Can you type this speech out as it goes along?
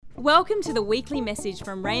Welcome to the weekly message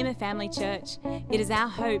from Rhema Family Church. It is our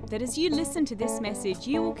hope that as you listen to this message,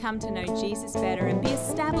 you will come to know Jesus better and be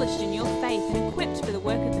established in your faith and equipped for the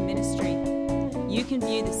work of the ministry. You can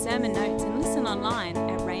view the sermon notes and listen online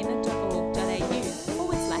at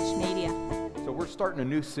rhema.org.au/media. So we're starting a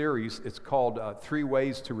new series. It's called 3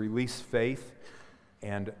 Ways to Release Faith.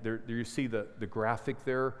 And there you see the graphic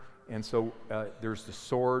there. And so there's the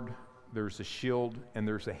sword, there's a shield, and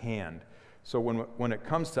there's a hand. So when it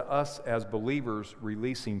comes to us as believers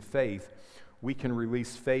releasing faith, we can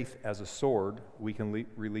release faith as a sword, we can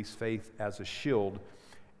release faith as a shield,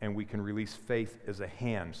 and we can release faith as a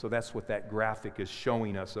hand. So that's what that graphic is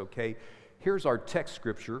showing us, okay? Here's our text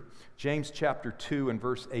scripture, James chapter 2 and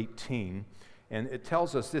verse 18. And it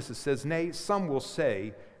tells us this, it says, "Nay, some will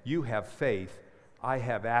say, you have faith, I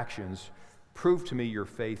have actions. Prove to me your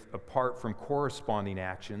faith apart from corresponding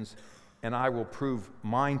actions, and I will prove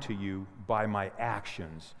mine to you by my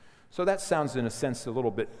actions." So that sounds in a sense a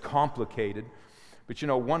little bit complicated, but you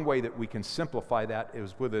know, one way that we can simplify that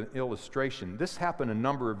is with an illustration. This happened a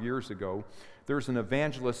number of years ago. There's an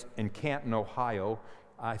evangelist in Canton, Ohio,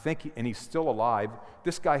 I think, and he's still alive.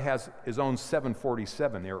 This guy has his own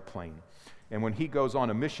 747 airplane, and when he goes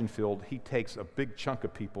on a mission field, he takes a big chunk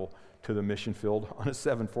of people to the mission field on a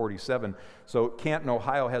 747. So Canton,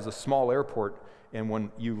 Ohio has a small airport, and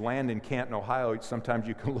when you land in Canton, Ohio, sometimes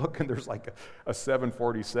you can look and there's like a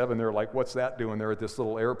 747. They're like, what's that doing there at this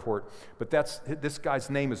little airport? But this guy's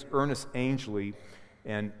name is Ernest Angley,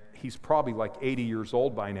 and he's probably like 80 years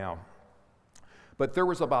old by now. But there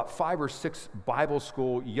was about 5 or 6 Bible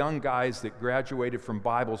school young guys that graduated from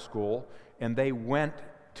Bible school, and they went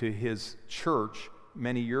to his church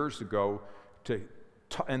many years ago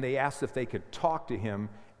and they asked if they could talk to him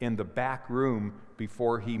in the back room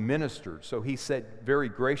before he ministered. So he very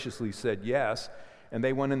graciously said yes, and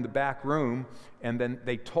they went in the back room, and then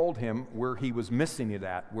they told him where he was missing it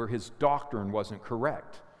at, where his doctrine wasn't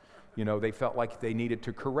correct. You know, they felt like they needed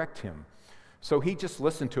to correct him. So he just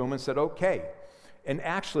listened to him and said, okay. And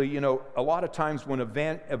actually, you know, a lot of times when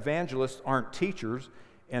evangelists aren't teachers,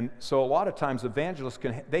 and so a lot of times evangelists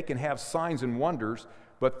can have signs and wonders,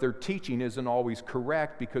 but their teaching isn't always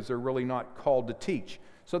correct because they're really not called to teach.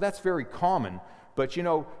 So that's very common. But you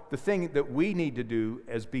know, the thing that we need to do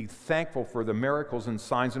is be thankful for the miracles and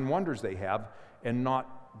signs and wonders they have and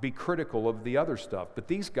not be critical of the other stuff. But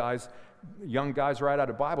these guys, young guys right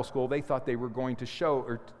out of Bible school, they thought they were going to show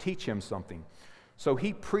or teach him something. So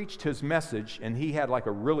he preached his message, and he had like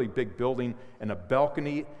a really big building and a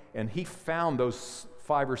balcony, and he found those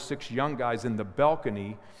 5 or 6 young guys in the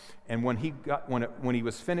balcony, and when he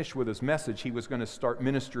was finished with his message, he was going to start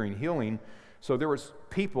ministering healing. So there was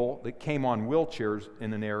people that came on wheelchairs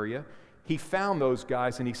in an area. He found those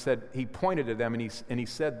guys, and he pointed to them, and he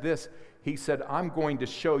said this. He said, "I'm going to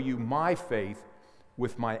show you my faith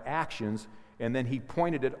with my actions." And then he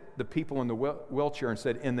pointed at the people in the wheelchair and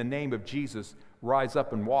said, "In the name of Jesus, rise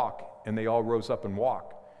up and walk." And they all rose up and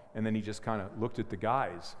walked. And then he just kind of looked at the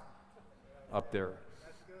guys up there.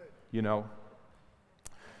 You know.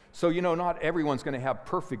 So, you know, not everyone's going to have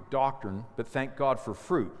perfect doctrine, but thank God for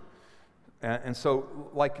fruit. And so,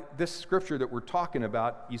 like this scripture that we're talking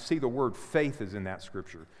about, you see the word faith is in that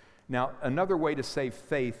scripture. Now, another way to say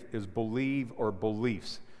faith is believe or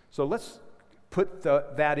beliefs. So let's put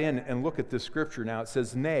that in and look at this scripture now. It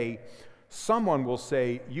says, "Nay, someone will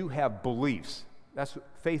say, you have beliefs." That's what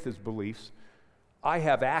faith is, beliefs. "I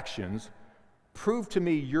have actions. Prove to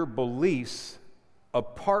me your beliefs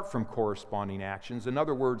apart from corresponding actions." In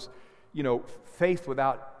other words, you know, faith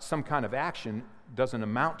without some kind of action doesn't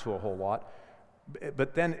amount to a whole lot.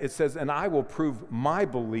 But then it says, "And I will prove my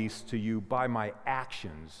beliefs to you by my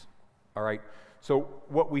actions." All right? So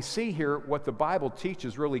what we see here, what the Bible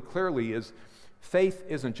teaches really clearly is faith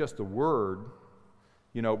isn't just a word,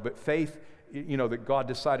 you know, but faith, you know, that God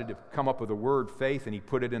decided to come up with a word, faith, and he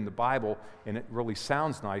put it in the Bible, and it really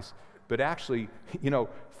sounds nice. But actually, you know,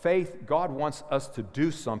 faith, God wants us to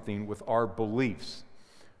do something with our beliefs.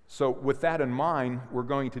 So with that in mind, we're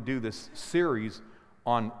going to do this series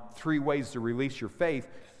on 3 ways to release your faith.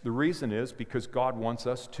 The reason is because God wants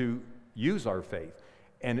us to use our faith.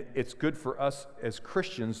 And it's good for us as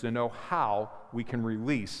Christians to know how we can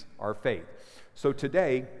release our faith. So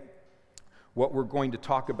today, what we're going to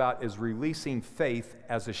talk about is releasing faith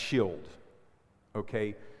as a shield.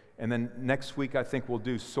 Okay? And then next week, I think we'll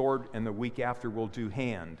do sword, and the week after we'll do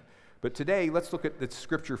hand. But today, let's look at the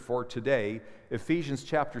scripture for today, Ephesians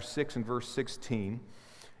chapter 6 and verse 16.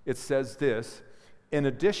 It says this, "In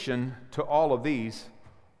addition to all of these,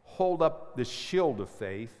 hold up the shield of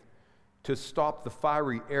faith to stop the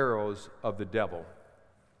fiery arrows of the devil."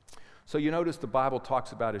 So you notice the Bible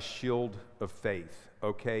talks about a shield of faith,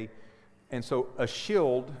 okay? And so a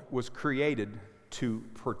shield was created to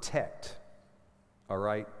protect, all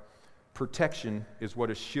right? Protection is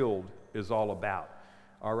what a shield is all about,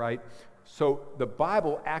 all right? So the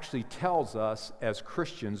Bible actually tells us as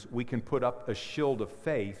Christians we can put up a shield of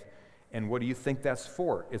faith, and what do you think that's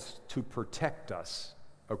for? It's to protect us,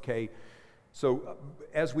 okay? So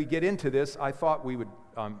as we get into this, I thought we would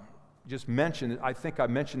just mention, I think I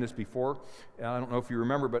mentioned this before, and I don't know if you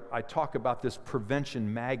remember, but I talk about this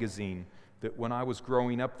Prevention magazine, that when I was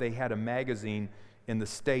growing up, they had a magazine in the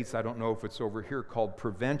States, I don't know if it's over here, called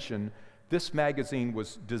Prevention. This magazine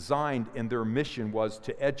was designed, and their mission was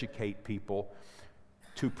to educate people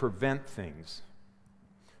to prevent things.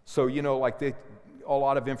 So, you know, like a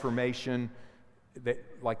lot of information,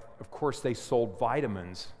 like, of course, they sold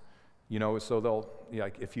vitamins, you know, so they'll,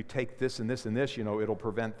 like, if you take this and this and this, you know, it'll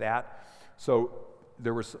prevent that. So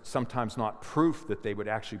there was sometimes not proof that they would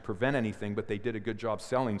actually prevent anything, but they did a good job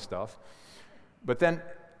selling stuff. But then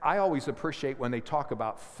I always appreciate when they talk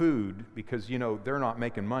about food, because, you know, they're not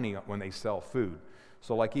making money when they sell food.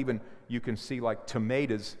 So like even you can see like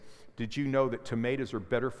tomatoes. Did you know that tomatoes are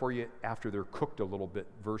better for you after they're cooked a little bit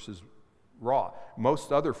versus raw?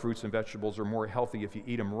 Most other fruits and vegetables are more healthy if you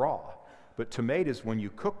eat them raw. But tomatoes, when you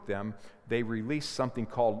cook them, they release something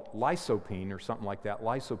called lycopene or something like that,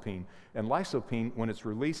 lycopene. And lycopene, when it's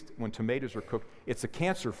released, when tomatoes are cooked, it's a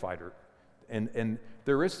cancer fighter. And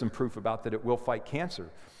there is some proof about that it will fight cancer.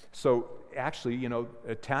 So actually, you know,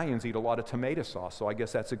 Italians eat a lot of tomato sauce, so I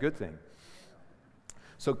guess that's a good thing.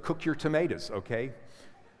 So cook your tomatoes, okay?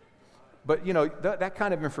 But, you know, that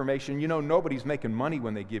kind of information, you know, nobody's making money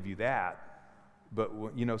when they give you that. But,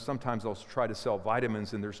 you know, sometimes they'll try to sell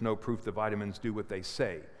vitamins and there's no proof the vitamins do what they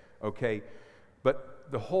say, okay?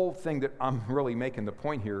 But the whole thing that I'm really making the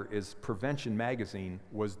point here is Prevention magazine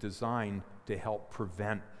was designed to help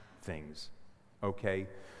prevent things, okay?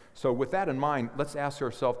 So with that in mind, let's ask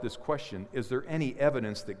ourselves this question: is there any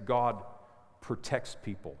evidence that God protects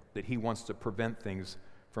people, that He wants to prevent things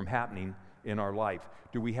from happening in our life?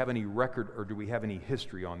 Do we have any record or do we have any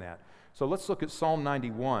history on that? So let's look at Psalm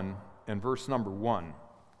 91 and verse number 1,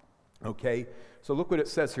 okay? So look what it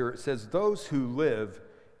says here. It says, "Those who live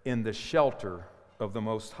in the shelter of the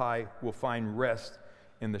Most High will find rest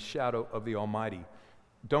in the shadow of the Almighty."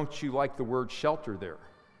 Don't you like the word shelter there?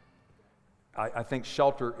 I think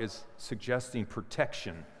shelter is suggesting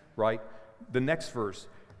protection, right? The next verse,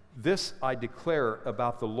 "This I declare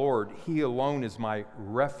about the Lord, He alone is my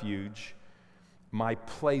refuge, my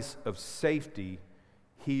place of safety.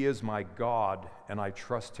 He is my God, and I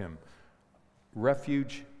trust Him."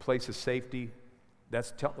 Refuge, place of safety,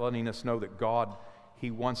 that's letting us know that God, He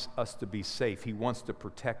wants us to be safe. He wants to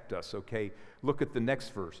protect us, okay? Look at the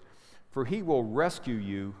next verse. "For He will rescue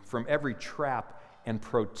you from every trap and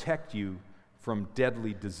protect you from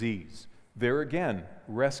deadly disease." There again,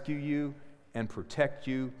 rescue you and protect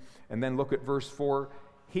you. And then look at verse 4.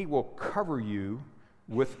 "He will cover you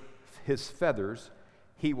with His feathers.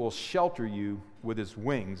 He will shelter you with His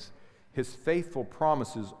wings. His faithful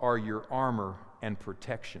promises are your armor and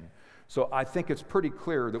protection." So I think it's pretty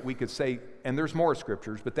clear that we could say, and there's more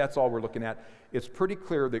scriptures, but that's all we're looking at. It's pretty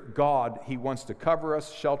clear that God, He wants to cover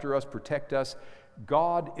us, shelter us, protect us.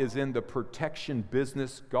 God is in the protection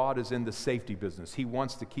business. God is in the safety business. He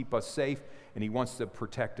wants to keep us safe, and He wants to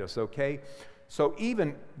protect us, okay? So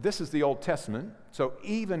even, this is the Old Testament, so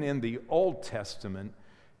even in the Old Testament,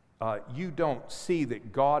 you don't see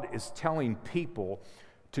that God is telling people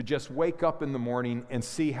to just wake up in the morning and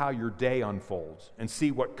see how your day unfolds and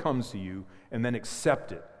see what comes to you and then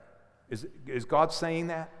accept it. Is God saying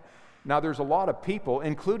that? Now, there's a lot of people,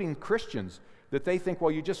 including Christians, that they think,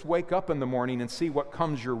 well, you just wake up in the morning and see what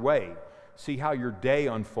comes your way, see how your day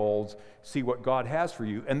unfolds, see what God has for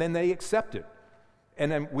you, and then they accept it. And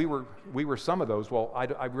then we were some of those. Well,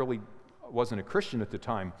 I really wasn't a Christian at the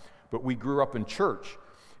time, but we grew up in church.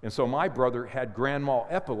 And so my brother had grand mal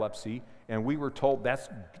epilepsy, and we were told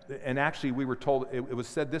we were told, it was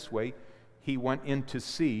said this way: he went in to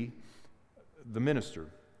see the minister.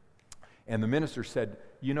 And the minister said,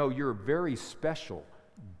 "You know, you're very special.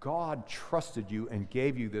 God trusted you and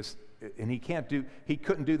gave you this," and he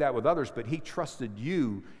couldn't do that with others, but He trusted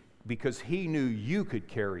you because He knew you could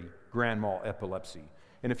carry grand mal epilepsy.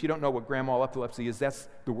 And if you don't know what grand mal epilepsy is, that's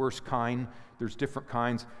the worst kind. There's different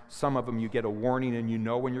kinds. Some of them you get a warning and you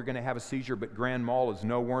know when you're going to have a seizure, but grand mal is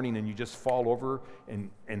no warning and you just fall over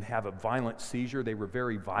and have a violent seizure. They were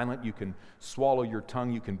very violent. You can swallow your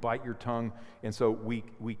tongue, you can bite your tongue. And so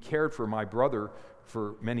we cared for my brother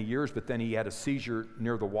for many years, but then he had a seizure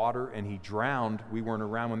near the water and he drowned. We weren't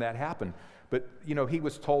around when that happened. But, he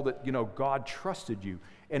was told that, God trusted you.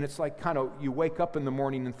 And it's like kind of, you wake up in the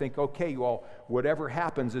morning and think, okay, well, whatever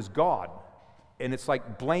happens is God. And it's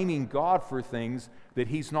like blaming God for things that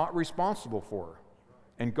he's not responsible for.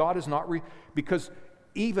 And God is not, because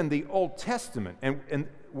even the Old Testament, and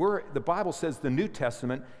the Bible says the New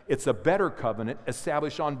Testament, it's a better covenant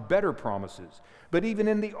established on better promises. But even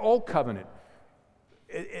in the Old Covenant,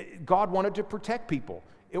 God wanted to protect people.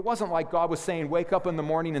 It wasn't like God was saying, wake up in the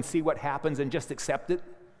morning and see what happens and just accept it.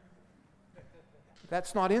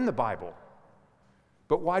 That's not in the Bible.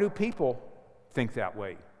 But why do people think that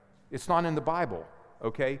way? It's not in the Bible,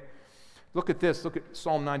 okay? Look at this. Look at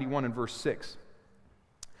Psalm 91 and verse 6.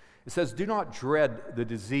 It says, do not dread the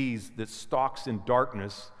disease that stalks in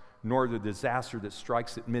darkness, nor the disaster that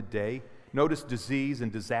strikes at midday. Notice disease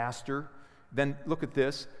and disaster. Then look at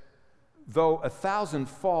this. Though 1,000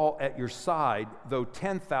 fall at your side, though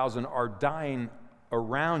 10,000 are dying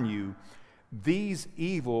around you, these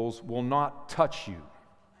evils will not touch you.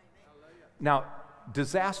 Now,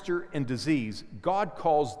 disaster and disease, God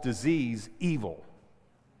calls disease evil.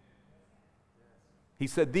 He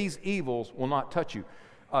said, these evils will not touch you.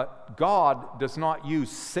 God does not use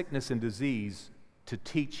sickness and disease to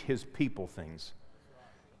teach his people things.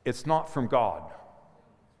 It's not from God.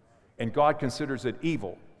 And God considers it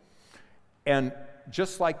evil. And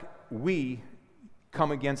just like we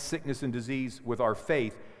come against sickness and disease with our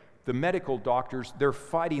faith, the medical doctors, they're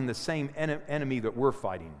fighting the same enemy that we're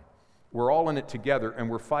fighting. We're all in it together, and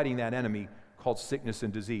we're fighting that enemy called sickness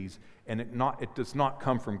and disease. And it does not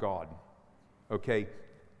come from God. Okay?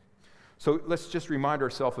 So let's just remind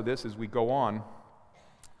ourselves of this as we go on.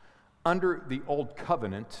 Under the Old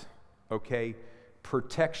Covenant, okay,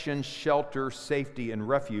 protection, shelter, safety, and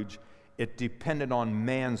refuge, it depended on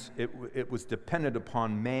it was dependent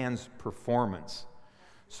upon man's performance.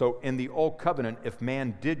 So in the Old Covenant, if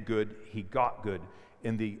man did good, he got good.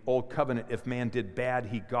 In the Old Covenant, if man did bad,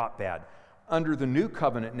 he got bad. Under the New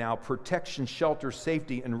Covenant now, protection, shelter,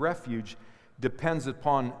 safety, and refuge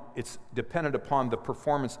it's dependent upon the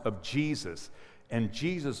performance of Jesus. And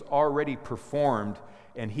Jesus already performed,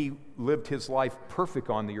 and he lived his life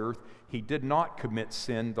perfect on the earth. He did not commit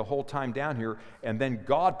sin the whole time down here, and then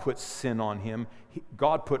God put sin on him.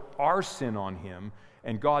 God put our sin on him,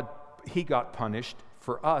 and he got punished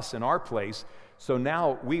for us in our place. So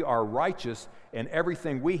now we are righteous, and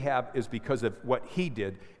everything we have is because of what he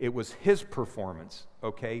did. It was his performance,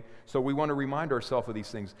 okay? So we want to remind ourselves of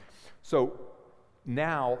these things. So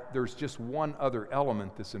now there's just one other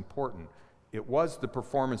element that's important. It was the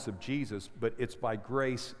performance of Jesus, but it's by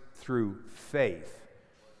grace through faith.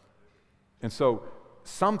 And so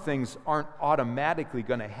some things aren't automatically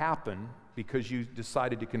going to happen because you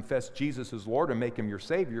decided to confess Jesus as Lord and make him your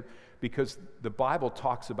Savior, because the Bible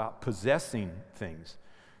talks about possessing things.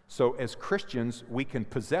 So as Christians, we can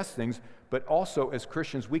possess things, but also as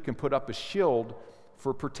Christians, we can put up a shield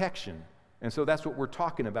for protection. And so that's what we're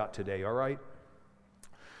talking about today, all right?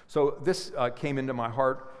 So this came into my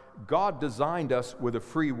heart. God designed us with a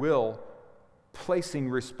free will, placing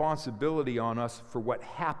responsibility on us for what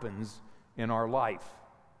happens in our life.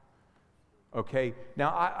 Okay? Now,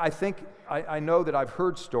 I know that I've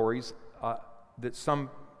heard stories that some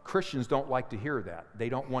Christians don't like to hear that. They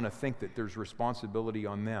don't want to think that there's responsibility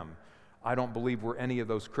on them. I don't believe we're any of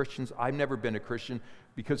those Christians. I've never been a Christian,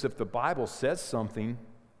 because if the Bible says something,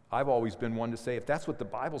 I've always been one to say, if that's what the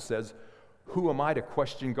Bible says, who am I to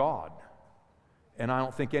question God? And I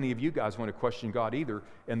don't think any of you guys want to question God either.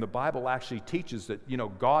 And the Bible actually teaches that,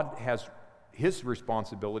 God has his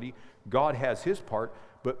responsibility, God has his part,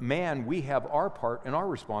 but man, we have our part and our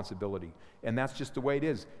responsibility. And that's just the way it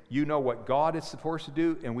is. You know what God is supposed to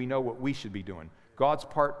do, and we know what we should be doing. God's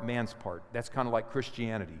part, man's part. That's kind of like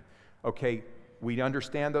Christianity. Okay, we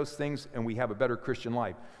understand those things, and we have a better Christian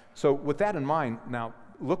life. So with that in mind, now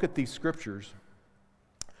look at these scriptures.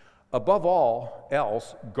 Above all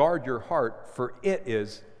else, guard your heart, for it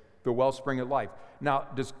is the wellspring of life. Now,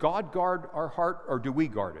 does God guard our heart, or do we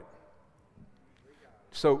guard it?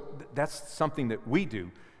 So that's something that we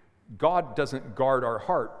do. God doesn't guard our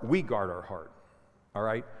heart, we guard our heart. All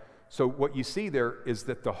right? So what you see there is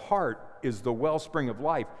that the heart is the wellspring of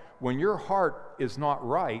life. When your heart is not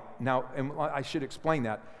right, now, and I should explain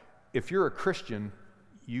that. If you're a Christian,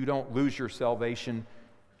 you don't lose your salvation.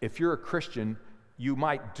 If you're a Christian, you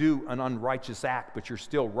might do an unrighteous act, but you're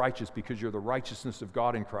still righteous because you're the righteousness of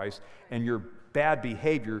God in Christ, and your bad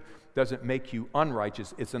behavior doesn't make you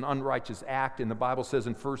unrighteous. It's an unrighteous act, and the Bible says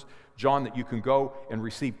in 1 John that you can go and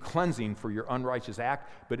receive cleansing for your unrighteous act,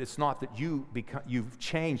 but it's not that you've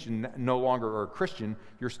changed and no longer are a Christian.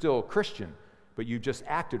 You're still a Christian, but you just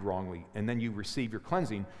acted wrongly, and then you receive your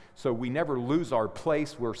cleansing. So we never lose our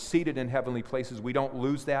place. We're seated in heavenly places. We don't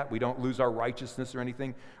lose that. We don't lose our righteousness or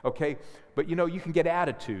anything, okay? But you can get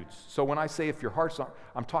attitudes. So when I say if your heart's not,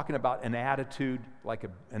 I'm talking about an attitude, like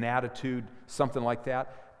an attitude, something like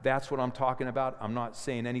that. That's what I'm talking about. I'm not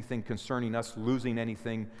saying anything concerning us losing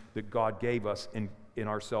anything that God gave us in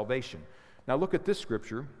our salvation. Now look at this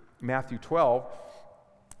scripture, Matthew 12.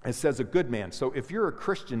 It says a good man. So if you're a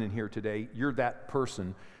Christian in here today, you're that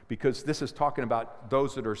person, because this is talking about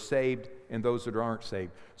those that are saved and those that aren't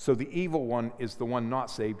saved. So the evil one is the one not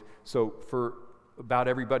saved. So for about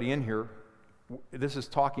everybody in here, this is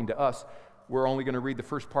talking to us. We're only going to read the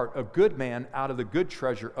first part. A good man out of the good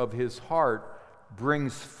treasure of his heart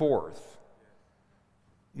brings forth.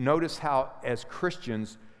 Notice how as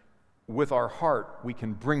Christians, with our heart, we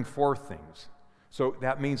can bring forth things. So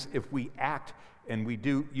that means if we act and we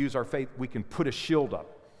do use our faith, we can put a shield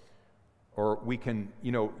up. Or we can,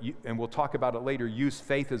 and we'll talk about it later, use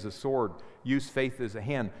faith as a sword, use faith as a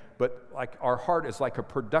hand. But like our heart is like a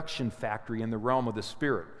production factory in the realm of the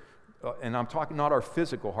spirit. And I'm talking not our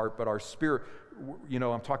physical heart, but our spirit,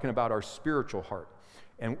 I'm talking about our spiritual heart.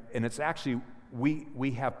 And it's actually,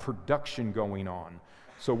 we have production going on.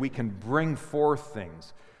 So we can bring forth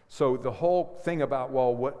things. So the whole thing about,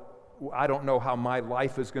 I don't know how my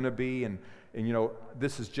life is going to be, and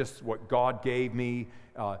this is just what God gave me.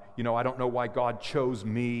 I don't know why God chose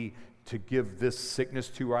me to give this sickness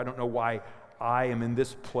to, or I don't know why I am in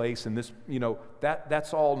this place and this,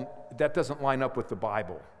 that's all, that doesn't line up with the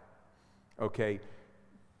Bible. Okay?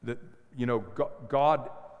 God,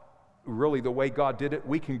 really the way God did it,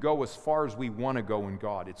 we can go as far as we want to go in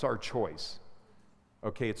God. It's our choice.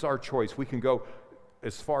 Okay? It's our choice. We can go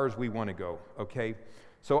as far as we want to go. Okay?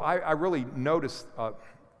 So I really noticed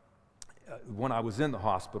when I was in the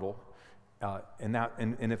hospital, and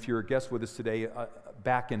if you're a guest with us today,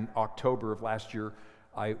 back in October of last year,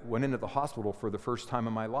 I went into the hospital for the first time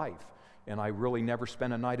in my life, and I really never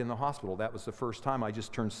spent a night in the hospital. That was the first time. I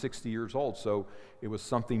just turned 60 years old, so it was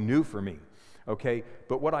something new for me. Okay,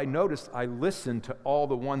 but what I noticed, I listened to all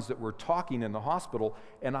the ones that were talking in the hospital,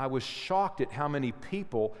 and I was shocked at how many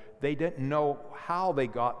people, they didn't know how they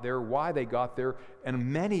got there, why they got there,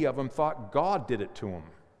 and many of them thought God did it to them.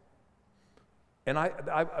 And I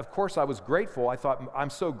of course, I was grateful. I thought,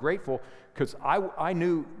 I'm so grateful, because I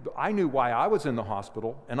knew why I was in the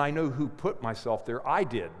hospital, and I knew who put myself there. I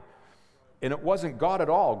did. And it wasn't God at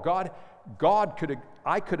all. God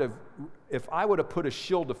could have, if I would have put a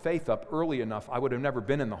shield of faith up early enough, I would have never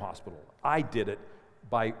been in the hospital. I did it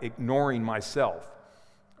by ignoring myself,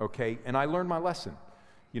 okay? And I learned my lesson,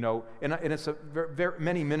 and it's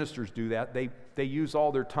many ministers do that. They use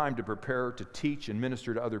all their time to prepare, to teach and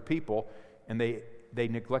minister to other people, and they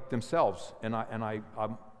neglect themselves. And I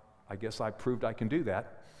guess I proved I can do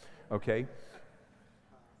that, okay?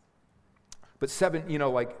 But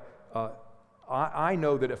I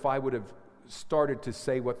know that if I would have started to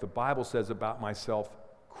say what the Bible says about myself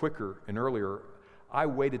quicker and earlier, I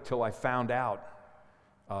waited till I found out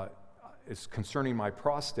it's concerning my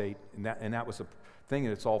prostate, and that was a thing,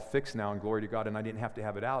 and it's all fixed now, and glory to God, and I didn't have to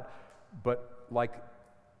have it out. But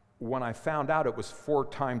when I found out it was 4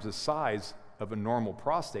 times the size of a normal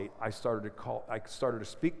prostate, I started to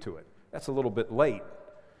speak to it. That's a little bit late.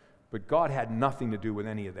 But God had nothing to do with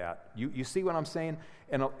any of that. You see what I'm saying?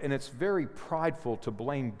 And it's very prideful to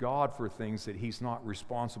blame God for things that He's not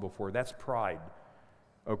responsible for. That's pride,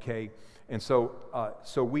 okay? And so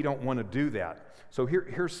we don't want to do that. So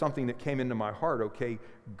here's something that came into my heart, okay?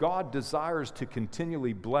 God desires to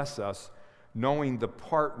continually bless us, knowing the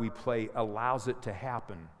part we play allows it to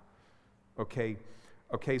happen, okay?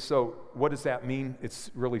 Okay, so what does that mean?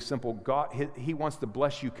 It's really simple. God, He wants to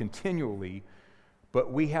bless you continually,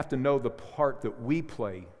 but we have to know the part that we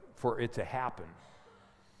play for it to happen,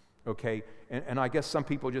 okay? And I guess some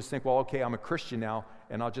people just think, well, okay, I'm a Christian now,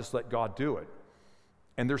 and I'll just let God do it.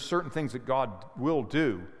 And there's certain things that God will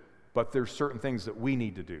do, but there's certain things that we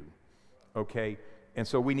need to do, okay? And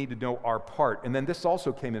so we need to know our part. And then this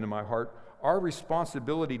also came into my heart. Our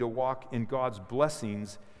responsibility to walk in God's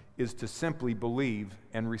blessings is to simply believe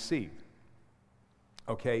and receive,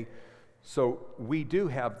 okay? So we do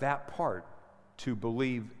have that part, to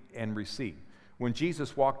believe and receive. When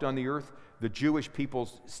Jesus walked on the earth, the Jewish people,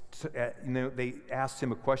 they asked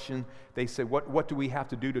Him a question. They said, what do we have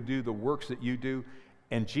to do the works that you do?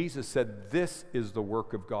 And Jesus said, this is the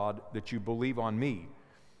work of God, that you believe on me.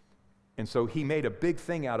 And so He made a big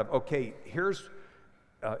thing out of, okay, here's,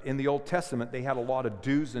 in the Old Testament, they had a lot of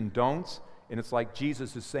do's and don'ts. And it's like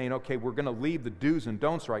Jesus is saying, okay, we're going to leave the do's and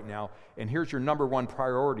don'ts right now, and here's your number one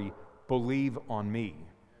priority, believe on me.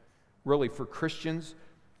 really for Christians,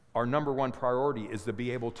 our number one priority is to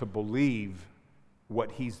be able to believe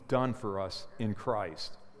what he's done for us in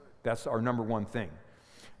Christ. That's our number one thing.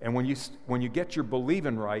 And when you get your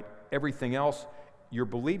believing right, everything else, you're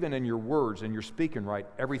believing in your words and you're speaking right,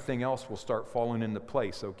 everything else will start falling into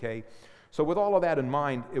place, okay? So with all of that in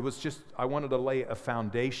mind, I wanted to lay a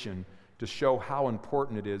foundation to show how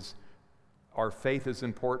important it is. Our faith is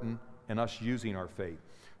important and us using our faith.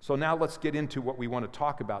 So now let's get into what we want to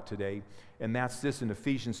talk about today, and that's this in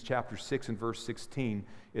Ephesians chapter 6 and verse 16.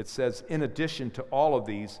 It says, in addition to all of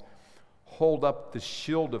these, hold up the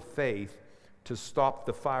shield of faith to stop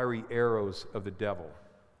the fiery arrows of the devil.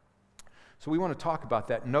 So we want to talk about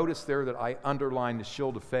that. Notice there that I underlined the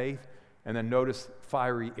shield of faith, and then notice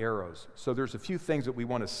fiery arrows. So there's a few things that we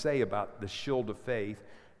want to say about the shield of faith,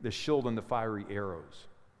 the shield and the fiery arrows.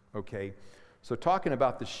 Okay? So talking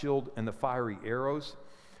about the shield and the fiery arrows,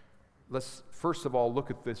 let's first of all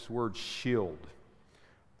look at this word shield.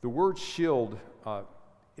 The word shield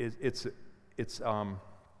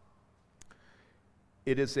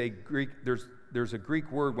it is a Greek. There's a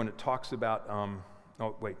Greek word when it talks about.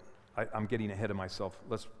 I'm getting ahead of myself.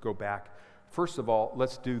 Let's go back. First of all,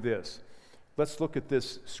 let's do this. Let's look at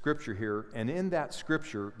this scripture here, and in that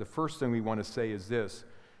scripture, the first thing we want to say is this: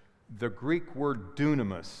 the Greek word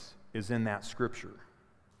dunamis is in that scripture.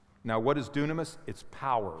 Now, what is dunamis? It's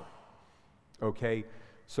power. Okay,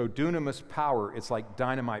 so dunamis power, it's like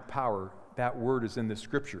dynamite power. That word is in the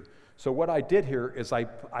scripture. So what I did here is I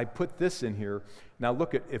put this in here. Now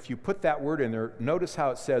look at, if you put that word in there, notice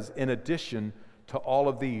how it says, in addition to all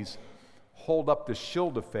of these, hold up the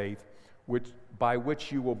shield of faith, by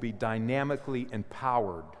which you will be dynamically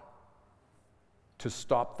empowered to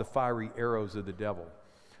stop the fiery arrows of the devil.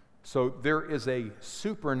 So there is a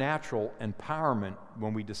supernatural empowerment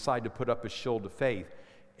when we decide to put up a shield of faith.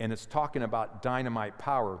 And it's talking about dynamite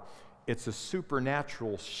power. It's a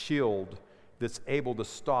supernatural shield that's able to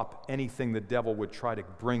stop anything the devil would try to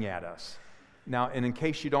bring at us. Now, and in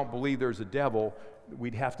case you don't believe there's a devil,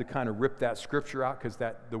 we'd have to kind of rip that scripture out because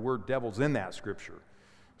the word devil's in that scripture.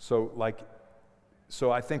 So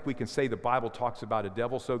I think we can say the Bible talks about a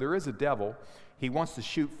devil. So there is a devil. He wants to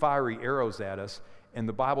shoot fiery arrows at us, and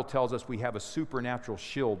the Bible tells us we have a supernatural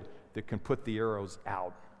shield that can put the arrows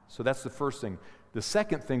out. So that's the first thing. The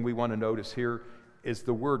second thing we want to notice here is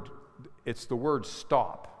the word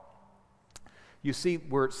stop. You see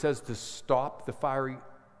where it says to stop the fiery,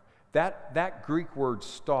 that Greek word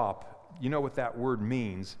stop, you know what that word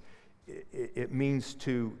means? It means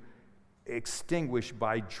to extinguish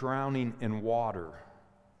by drowning in water.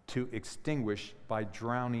 To extinguish by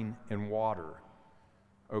drowning in water.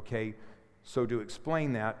 Okay? So to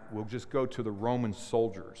explain that, we'll just go to the Roman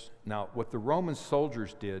soldiers. Now, what the Roman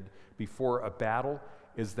soldiers did before a battle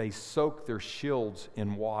is they soaked their shields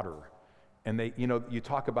in water. And you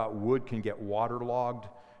talk about wood can get waterlogged.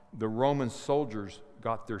 The Roman soldiers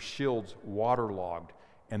got their shields waterlogged,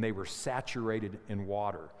 and they were saturated in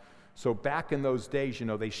water. So back in those days,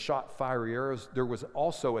 they shot fiery arrows. There was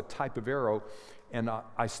also a type of arrow, and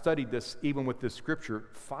I studied this even with this scripture.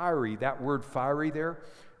 Fiery, that word fiery there,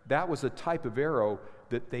 that was a type of arrow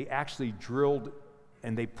that they actually drilled,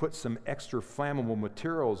 and they put some extra flammable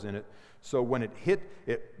materials in it. So when it hit,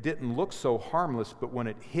 it didn't look so harmless, but when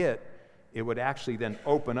it hit, it would actually then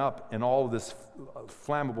open up, and all of this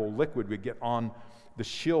flammable liquid would get on the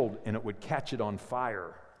shield, and it would catch it on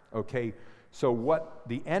fire. Okay? So what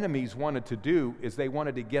the enemies wanted to do is they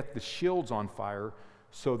wanted to get the shields on fire,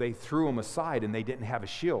 so they threw them aside, and they didn't have a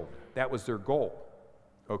shield. That was their goal.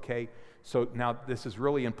 Okay? So now this is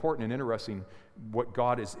really important and interesting, what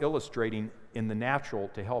God is illustrating in the natural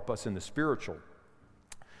to help us in the spiritual.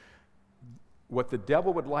 What the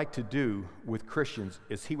devil would like to do with Christians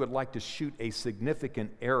is he would like to shoot a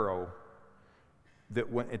significant arrow that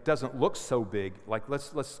when it doesn't look so big, like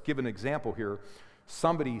let's give an example here.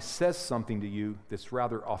 Somebody says something to you that's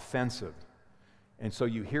rather offensive. And so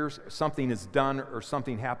you hear something is done or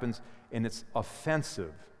something happens and it's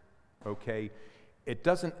offensive, okay? It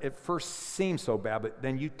doesn't at first seem so bad, but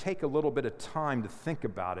then you take a little bit of time to think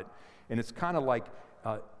about it. And it's kind of like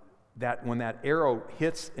that when that arrow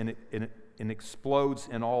hits and it explodes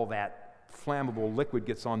and all that flammable liquid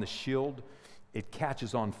gets on the shield, it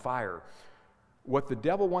catches on fire. What the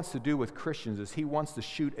devil wants to do with Christians is he wants to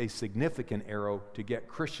shoot a significant arrow to get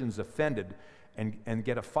Christians offended and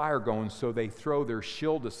get a fire going so they throw their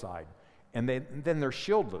shield aside. And then they're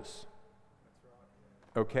shieldless.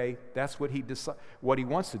 Okay? That's what he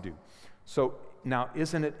wants to do. So now,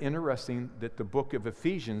 isn't it interesting that the book of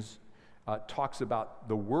Ephesians talks about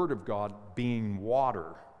the Word of God being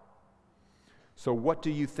water? So what do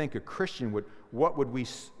you think a Christian would, what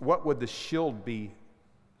would the shield be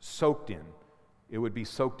soaked in? It would be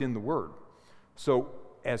soaked in the Word. So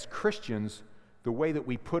as Christians, the way that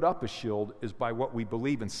we put up a shield is by what we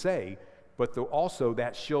believe and say, but also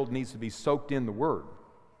that shield needs to be soaked in the Word.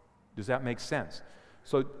 Does that make sense?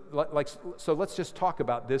 So let's just talk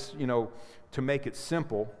about this, to make it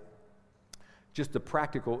simple, just a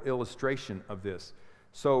practical illustration of this.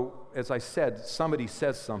 So as I said, somebody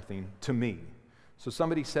says something to me. So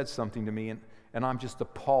somebody said something to me, and I'm just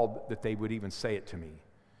appalled that they would even say it to me.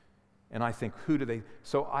 And I think, who do they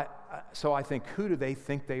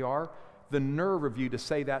think they are? The nerve of you to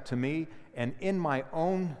say that to me, and in my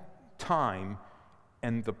own time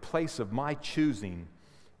and the place of my choosing,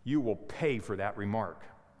 you will pay for that remark.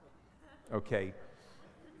 Okay?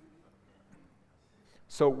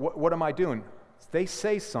 So what am I doing? They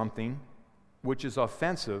say something which is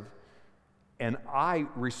offensive, and I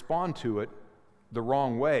respond to it the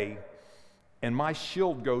wrong way, and my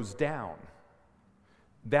shield goes down.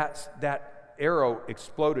 That arrow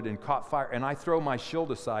exploded and caught fire, and I throw my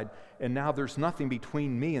shield aside, and now there's nothing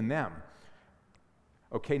between me and them.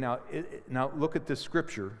 Okay, now look at this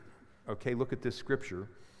scripture. Okay, look at this scripture.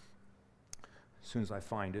 As soon as I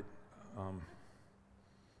find it.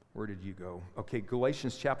 Where did you go? Okay,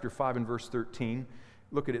 Galatians chapter 5 and verse 13.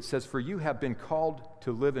 Look at it. It says, "For you have been called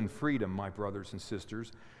to live in freedom, my brothers and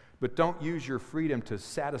sisters, but don't use your freedom to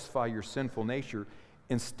satisfy your sinful nature.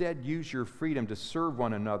 Instead, use your freedom to serve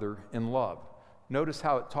one another in love." Notice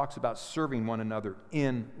how it talks about serving one another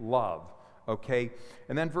in love, okay?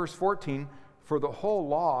 And then verse 14, "For the whole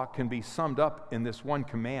law can be summed up in this one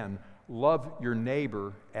command, love your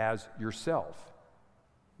neighbor as yourself."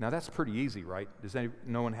 Now that's pretty easy, right?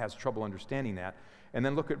 No one has trouble understanding that. And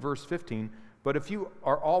then look at verse 15, "But if you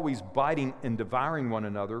are always biting and devouring one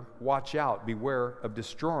another, watch out, beware of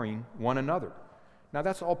destroying one another." Now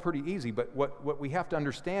that's all pretty easy, but what we have to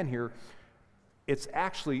understand here, it's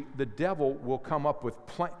actually the devil will come up with,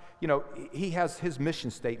 he has his mission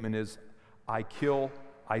statement is, I kill,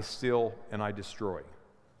 I steal, and I destroy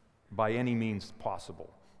by any means possible.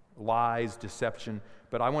 Lies, deception,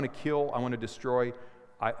 but I want to kill, I want to destroy,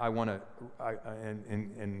 I want to,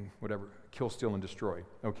 and whatever, kill, steal, and destroy,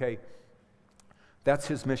 okay? That's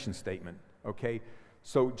his mission statement, okay?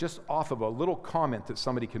 So just off of a little comment that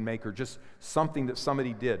somebody can make or just something that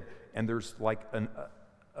somebody did, and there's like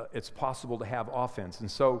it's possible to have offense.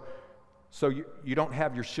 And so you don't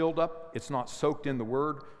have your shield up, it's not soaked in the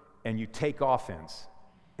Word, and you take offense.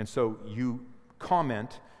 And so you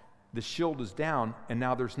comment, the shield is down, and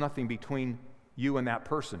now there's nothing between you and that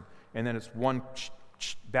person. And then it's one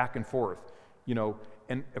back and forth,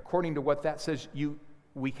 and according to what that says,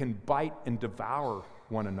 we can bite and devour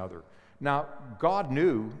one another. Now, God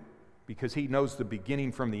knew, because he knows the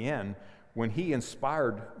beginning from the end, when he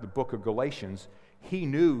inspired the book of Galatians, he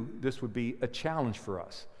knew this would be a challenge for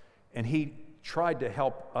us. And he tried to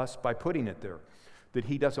help us by putting it there, that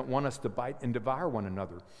he doesn't want us to bite and devour one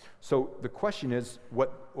another. So the question is,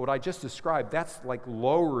 what I just described, that's like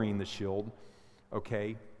lowering the shield,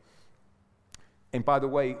 okay? And by the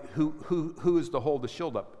way, who is to hold the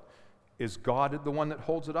shield up? Is God the one that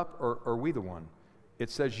holds it up, or are we the one? It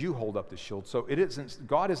says you hold up the shield. So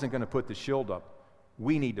God isn't going to put the shield up.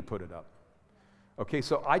 We need to put it up. Okay,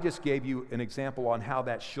 so I just gave you an example on how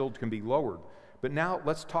that shield can be lowered. But now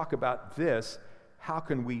let's talk about this. How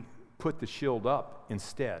can we put the shield up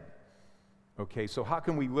instead? Okay, so how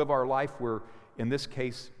can we live our life where, in this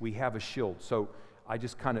case, we have a shield? So I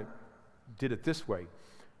just kind of did it this way.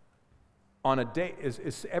 On a day,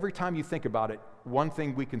 is every time you think about it, one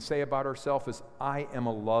thing we can say about ourselves is, I am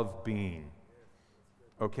a love being.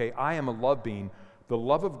 Okay, I am a love being. The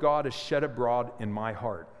love of God is shed abroad in my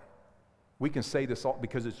heart. We can say this all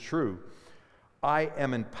because it's true. I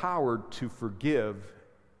am empowered to forgive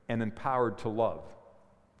and empowered to love.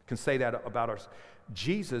 Can say that about us.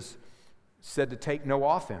 Jesus said to take no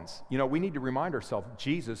offense. We need to remind ourselves,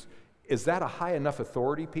 Jesus, is that a high enough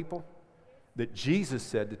authority, people? That Jesus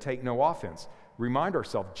said to take no offense. Remind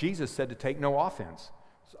ourselves, Jesus said to take no offense.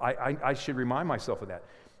 So I should remind myself of that.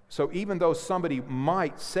 So even though somebody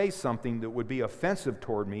might say something that would be offensive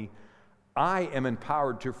toward me, I am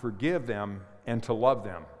empowered to forgive them and to love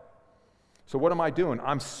them. So what am I doing?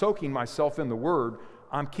 I'm soaking myself in the Word.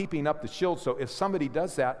 I'm keeping up the shield. So if somebody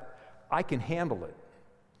does that, I can handle it.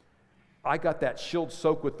 I got that shield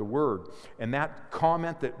soaked with the Word, and that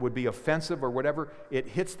comment that would be offensive or whatever, it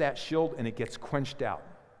hits that shield and it gets quenched out.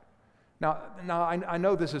 Now I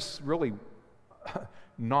know this is really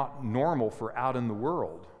not normal for out in the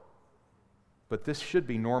world, but this should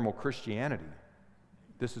be normal Christianity.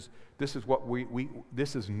 This is what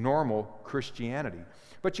this is normal Christianity.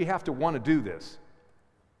 But you have to want to do this.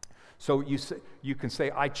 So you can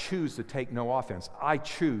say, I choose to take no offense. I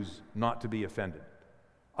choose not to be offended.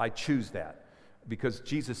 I choose that. Because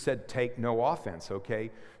Jesus said, take no offense, okay?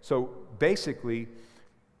 So basically,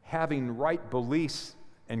 having right beliefs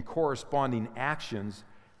and corresponding actions,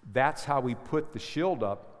 that's how we put the shield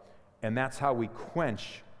up, and that's how we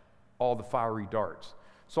quench all the fiery darts.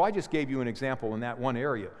 So I just gave you an example in that one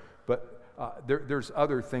area, but there's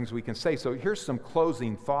other things we can say. So here's some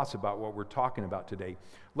closing thoughts about what we're talking about today.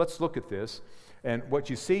 Let's look at this. And what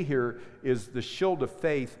you see here is the shield of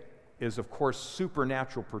faith is, of course,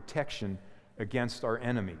 supernatural protection against our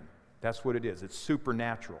enemy. That's what it is. It's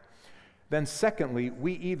supernatural. Then secondly,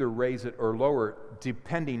 we either raise it or lower it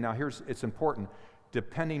depending, now it's important,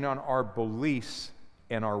 depending on our beliefs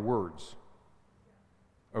and our words.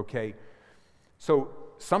 Okay? So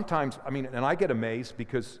sometimes, and I get amazed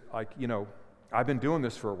because, I've been doing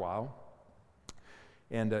this for a while,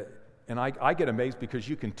 and I get amazed because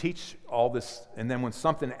you can teach all this, and then when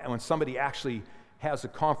somebody actually has a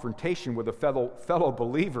confrontation with a fellow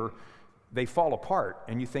believer, they fall apart,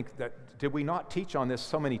 and you think that, did we not teach on this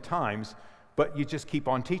so many times? But you just keep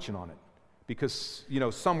on teaching on it, because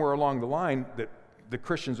somewhere along the line that the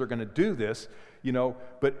Christians are going to do this,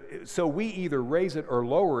 But so we either raise it or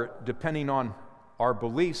lower it depending on our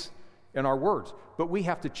beliefs and our words. But we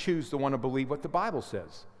have to choose to want to believe what the Bible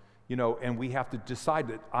says, and we have to decide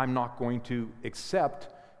that I'm not going to accept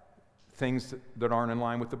things that aren't in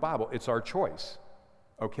line with the Bible. It's our choice,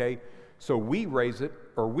 okay? So we raise it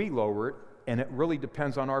or we lower it, and it really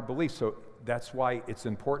depends on our beliefs. So that's why it's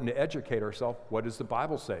important to educate ourselves. What does the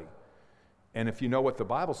Bible say? And if you know what the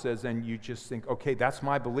Bible says, then you just think, okay, that's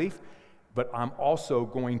my belief, but I'm also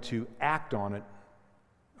going to act on it.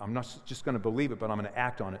 I'm not just going to believe it, but I'm going to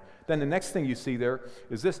act on it. Then the next thing you see there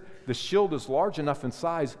is this: the shield is large enough in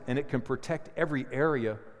size, and it can protect every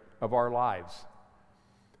area of our lives.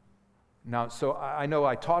 Now, so I know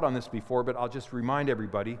I taught on this before, but I'll just remind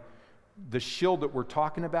everybody, the shield that we're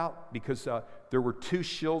talking about, because there were two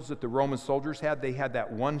shields that the Roman soldiers had. They had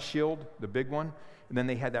that one shield, the big one, and then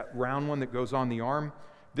they had that round one that goes on the arm.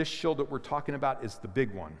 This shield that we're talking about is the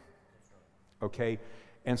big one, okay?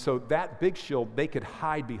 And so that big shield, they could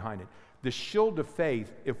hide behind it. The shield of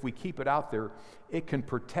faith, if we keep it out there, it can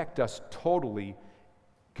protect us totally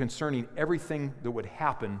concerning everything that would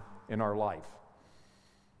happen in our life.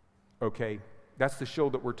 Okay? That's the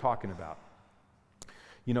shield that we're talking about.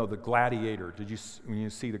 The gladiator. When you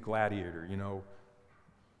see the gladiator,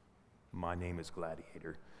 my name is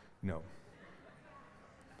Gladiator. No.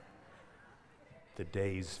 The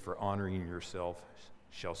days for honoring yourself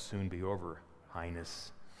shall soon be over,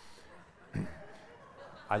 Highness.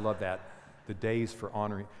 I love that. The days for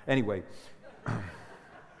honoring. Anyway,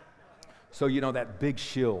 so that big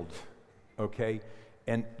shield, okay?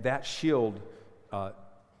 And that shield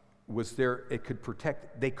was there. It could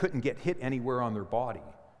protect. They couldn't get hit anywhere on their body.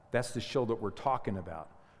 That's the shield that we're talking about,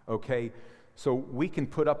 okay? So we can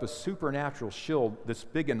put up a supernatural shield that's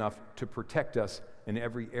big enough to protect us in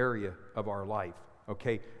every area of our life,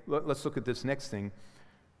 okay? Let's look at this next thing.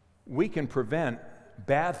 We can prevent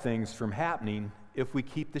bad things from happening if we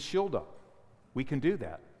keep the shield up. We can do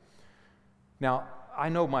that. Now, I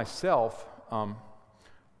know myself,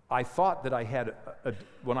 I thought that I had,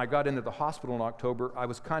 when I got into the hospital in October, I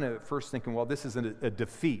was kind of at first thinking, well, this isn't a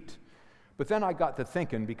defeat. But then I got to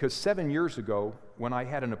thinking, because 7 years ago, when I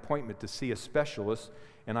had an appointment to see a specialist,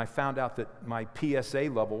 and I found out that my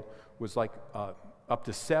PSA level was like up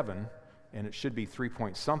to 7, and it should be 3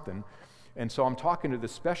 point something. And so I'm talking to the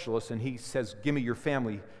specialist, and he says, give me your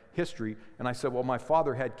family history. And I said, well, my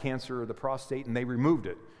father had cancer of the prostate, and they removed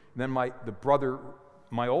it. And then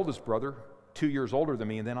my oldest brother, 2 years older than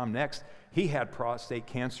me, and then I'm next, he had prostate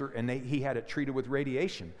cancer, and he had it treated with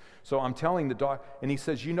radiation. So I'm telling the doc, and he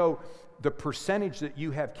says, the percentage that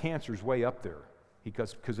you have cancer is way up there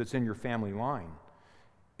because it's in your family line.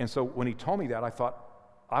 And so when he told me that, I thought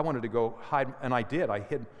I wanted to go hide, and I did.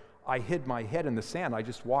 I hid my head in the sand. I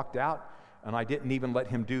just walked out, and I didn't even let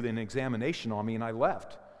him do an examination on me, and I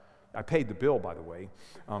left. I paid the bill, by the way.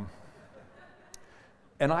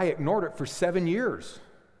 And I ignored it for 7 years.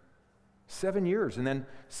 7 years. And then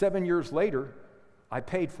 7 years later, I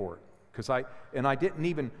paid for it.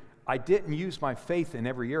 I didn't use my faith in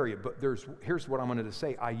every area, but here's what I'm going to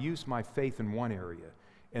say. I used my faith in one area.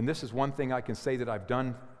 And this is one thing I can say that I've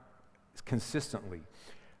done consistently.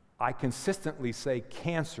 I consistently say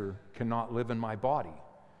cancer cannot live in my body.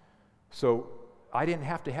 So I didn't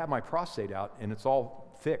have to have my prostate out, and it's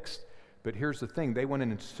all fixed. But here's the thing. They went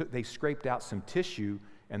in and they scraped out some tissue,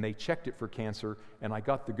 and they checked it for cancer, and I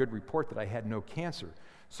got the good report that I had no cancer.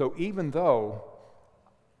 So even though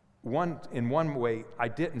in one way I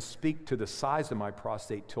didn't speak to the size of my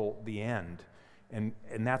prostate till the end, and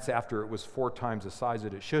that's after it was 4 times the size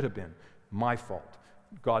that it should have been. My fault.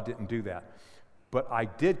 God didn't do that. But I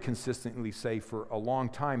did consistently say for a long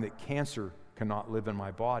time that cancer cannot live in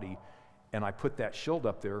my body, and I put that shield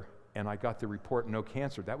up there, and I got the report, no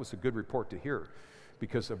cancer. That was a good report to hear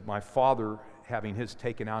because of my father having his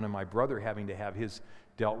taken out and my brother having to have his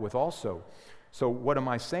dealt with also. So what am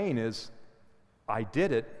I saying is I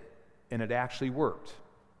did it, and it actually worked,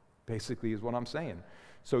 basically is what I'm saying.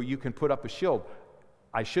 So you can put up a shield.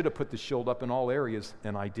 I should have put the shield up in all areas,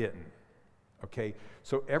 and I didn't. Okay?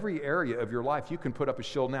 So every area of your life, you can put up a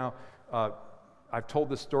shield. Now, I've told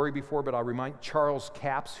this story before, but I'll remind Charles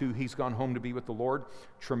Capps, who he's gone home to be with the Lord,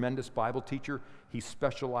 tremendous Bible teacher. He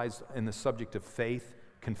specialized in the subject of faith,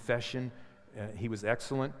 confession. He was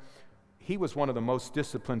excellent. He was one of the most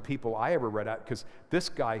disciplined people I ever read out, because this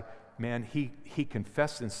guy, man, he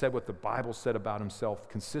confessed and said what the Bible said about himself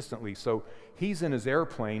consistently. So he's in his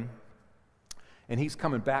airplane, and he's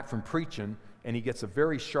coming back from preaching, and he gets a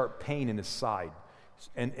very sharp pain in his side.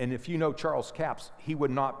 And if you know Charles Capps, he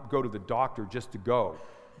would not go to the doctor just to go.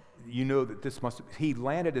 You know that he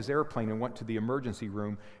landed his airplane and went to the emergency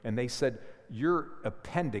room, and they said, your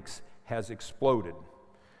appendix has exploded.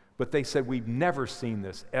 But they said, we've never seen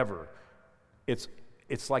this, ever.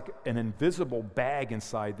 It's like an invisible bag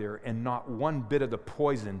inside there, and not one bit of the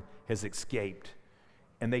poison has escaped.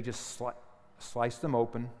 And they just sliced him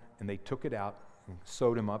open, and they took it out and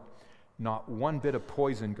sewed him up. Not one bit of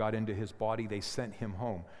poison got into his body. They sent him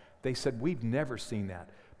home. They said, we've never seen that.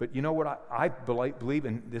 But you know what I believe,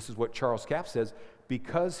 and this is what Charles Capps says,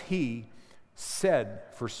 because he said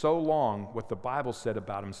for so long what the Bible said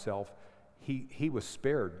about himself, he was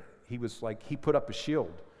spared. He put up a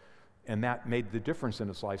shield, and that made the difference in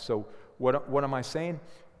his life. So what am I saying?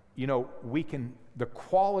 You know, the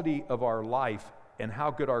quality of our life and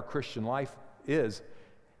how good our Christian life is,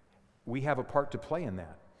 we have a part to play in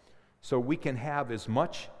that. So we can have as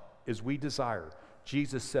much as we desire.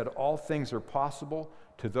 Jesus said all things are possible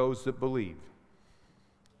to those that believe.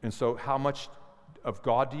 And so how much of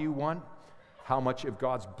God do you want? How much of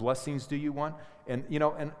God's blessings do you want? And you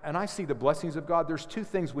know, and I see the blessings of God. There's 2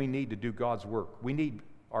 things we need to do God's work. We need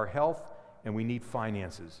our health, and we need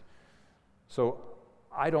finances. So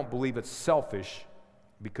I don't believe it's selfish,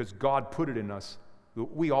 because God put it in us.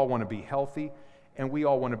 We all want to be healthy, and we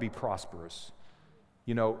all want to be prosperous.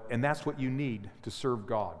 You know, and that's what you need to serve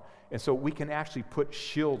God. And so we can actually put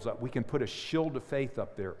shields up. We can put a shield of faith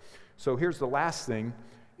up there. So here's the last thing.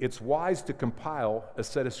 It's wise to compile a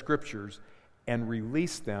set of scriptures and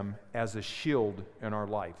release them as a shield in our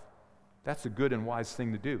life. That's a good and wise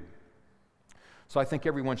thing to do. So I think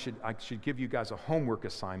I should give you guys a homework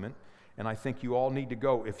assignment, and I think you all need to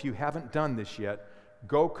go. If you haven't done this yet,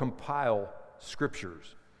 go compile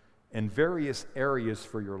scriptures in various areas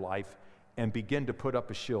for your life and begin to put up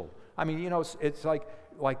a shield. I mean, you know, it's like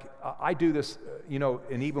I do this, you know,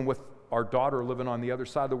 and even with our daughter living on the other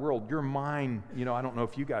side of the world, your mind, you know, I don't know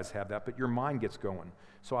if you guys have that, but your mind gets going.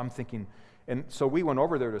 So I'm thinking, and so we went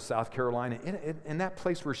over there to South Carolina, and that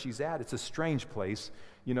place where she's at, it's a strange place,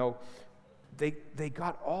 you know. They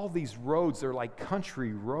got all these roads, they're like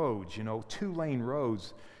country roads, you know, 2-lane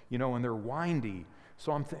roads, you know, and they're windy.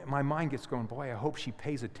 So my mind gets going, boy, I hope she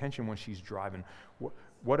pays attention when she's driving.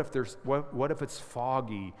 What if it's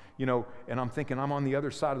foggy, you know, and I'm thinking I'm on the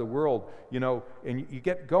other side of the world, you know, and you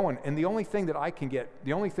get going. And the only thing that I can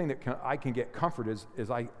get comfort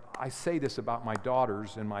is I say this about my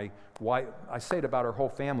daughters and my wife, I say it about our whole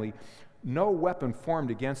family. No weapon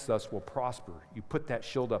formed against us will prosper. You put that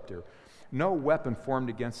shield up there. No weapon formed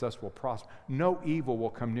against us will prosper. No evil will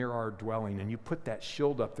come near our dwelling. And you put that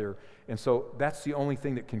shield up there. And so that's the only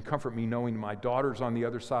thing that can comfort me, knowing my daughter's on the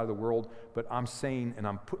other side of the world. But I'm saying, and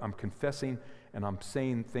I'm confessing, and I'm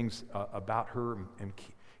saying things about her and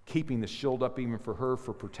keeping the shield up even for her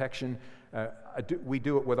for protection. We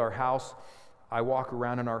do it with our house. I walk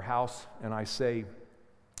around in our house and I say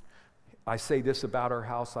this about our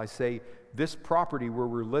house. I say, this property where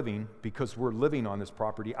we're living, because we're living on this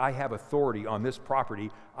property, I have authority on this property.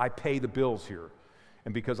 I pay the bills here.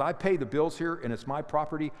 And because I pay the bills here and it's my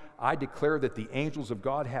property, I declare that the angels of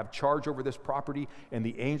God have charge over this property, and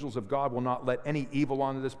the angels of God will not let any evil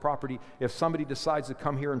onto this property. If somebody decides to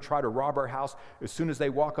come here and try to rob our house, as soon as they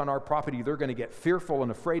walk on our property, they're going to get fearful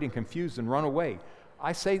and afraid and confused and run away.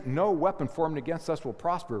 I say no weapon formed against us will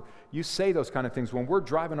prosper. You say those kind of things. When we're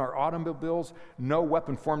driving our automobiles, no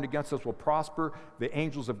weapon formed against us will prosper. The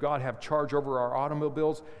angels of God have charge over our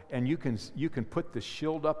automobiles, and you can put the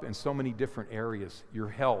shield up in so many different areas, your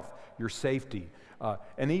health, your safety,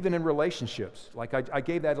 and even in relationships. Like I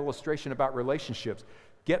gave that illustration about relationships.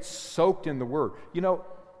 Get soaked in the Word. You know,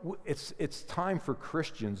 it's time for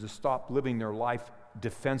Christians to stop living their life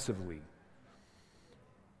defensively.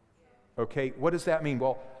 Okay, what does that mean?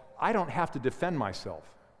 Well, I don't have to defend myself.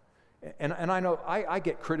 And I know I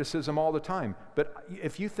get criticism all the time, but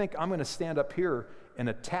if you think I'm going to stand up here and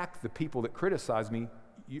attack the people that criticize me,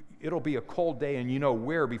 it'll be a cold day and you know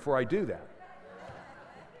where before I do that.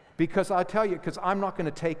 Because I tell you, because I'm not going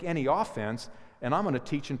to take any offense, and I'm going to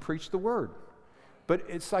teach and preach the Word. But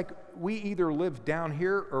it's like we either live down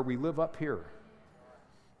here or we live up here.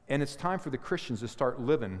 And it's time for the Christians to start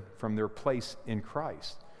living from their place in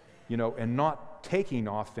Christ. You know, and not taking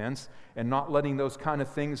offense and not letting those kind of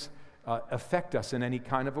things affect us in any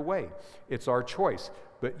kind of a way. It's our choice.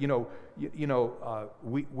 But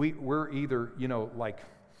we're either like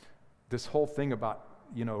this whole thing about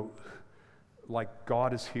like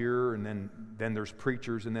God is here and then there's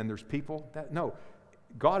preachers and then there's people. No,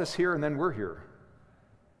 God is here and then we're here.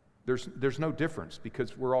 There's no difference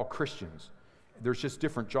because we're all Christians. There's just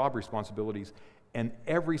different job responsibilities, and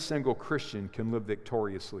every single Christian can live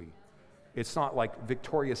victoriously. It's not like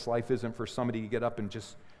victorious life isn't for somebody to get up and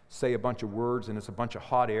just say a bunch of words and it's a bunch of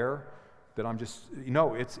hot air that I'm just,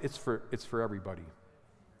 it's for everybody.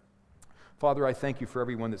 Father, I thank you for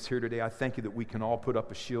everyone that's here today. I thank you that we can all put up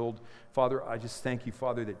a shield. Father, I just thank you,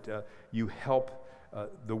 Father, that you help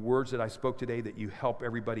the words that I spoke today, that you help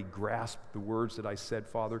everybody grasp the words that I said,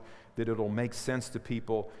 Father, that it'll make sense to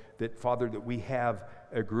people, that, Father, that we have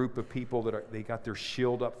a group of people that they got their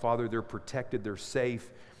shield up, Father, they're protected, they're safe.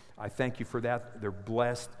 I thank you for that. They're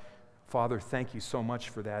blessed. Father, thank you so much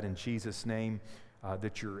for that in Jesus' name,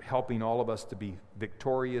 that you're helping all of us to be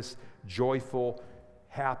victorious, joyful,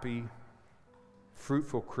 happy,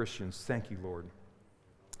 fruitful Christians. Thank you, Lord.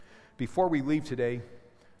 Before we leave today,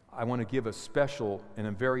 I want to give a special and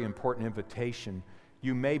a very important invitation.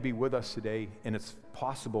 You may be with us today, and it's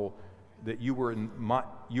possible that you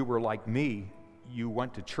were like me. You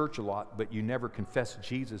went to church a lot, but you never confessed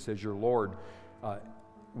Jesus as your Lord.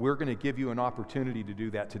 We're going to give you an opportunity to do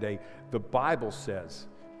that today. The Bible says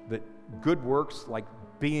that good works, like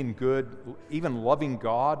being good, even loving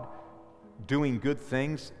God, doing good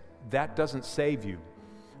things, that doesn't save you.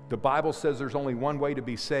 The Bible says there's only one way to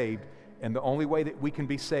be saved, and the only way that we can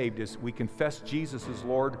be saved is we confess Jesus as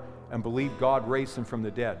Lord and believe God raised him from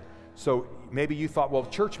the dead. So maybe you thought, well,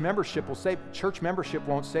 church membership will save. Church membership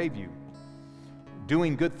won't save you.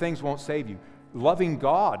 Doing good things won't save you. Loving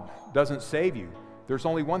God doesn't save you. There's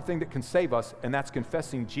only one thing that can save us, and that's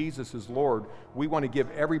confessing Jesus as Lord. We want to give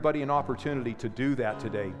everybody an opportunity to do that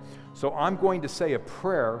today. So I'm going to say a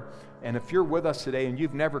prayer, and if you're with us today and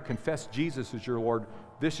you've never confessed Jesus as your Lord,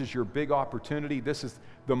 this is your big opportunity. This is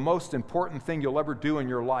the most important thing you'll ever do in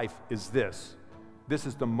your life is this. This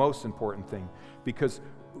is the most important thing, because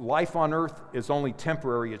life on earth is only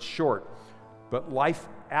temporary, it's short, but life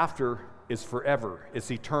after is forever,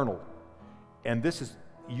 it's eternal. And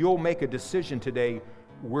you'll make a decision today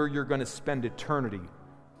where you're going to spend eternity,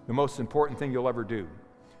 the most important thing you'll ever do.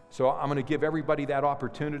 So I'm going to give everybody that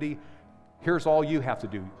opportunity. Here's all you have to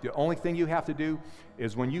do. The only thing you have to do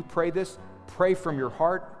is when you pray this, pray from your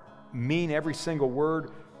heart, mean every single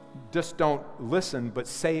word. Just don't listen, but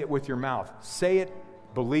say it with your mouth. Say it,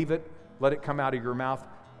 believe it, let it come out of your mouth.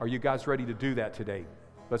 Are you guys ready to do that today?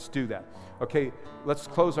 Let's do that. Okay, let's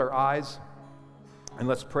close our eyes and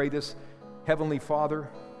let's pray this. Heavenly Father,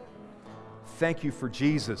 thank you for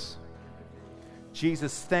Jesus.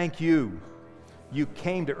 Jesus, thank you. You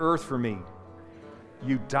came to earth for me.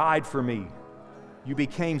 You died for me. You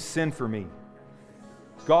became sin for me.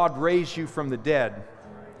 God raised you from the dead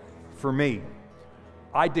for me.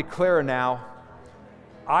 I declare now,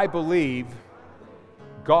 I believe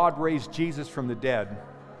God raised Jesus from the dead.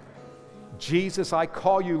 Jesus, I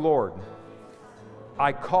call you Lord.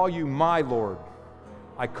 I call you my Lord.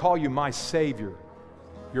 I call you my Savior.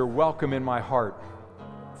 You're welcome in my heart.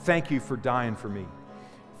 Thank you for dying for me.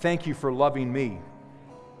 Thank you for loving me.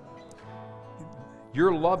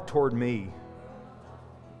 Your love toward me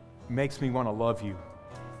makes me want to love you.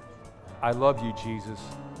 I love you, Jesus,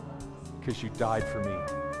 because you died for me.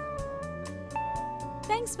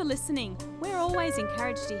 Thanks for listening. We're always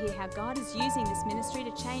encouraged to hear how God is using this ministry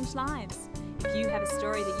to change lives. If you have a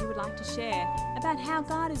story that you would like to share about how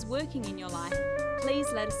God is working in your life, please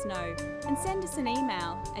let us know and send us an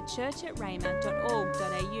email at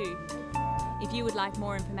church@rhema.org.au. If you would like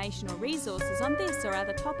more information or resources on this or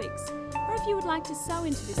other topics, or if you would like to sow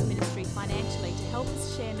into this ministry financially to help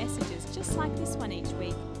us share messages just like this one each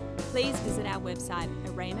week, please visit our website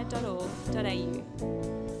at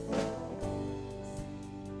rhema.org.au.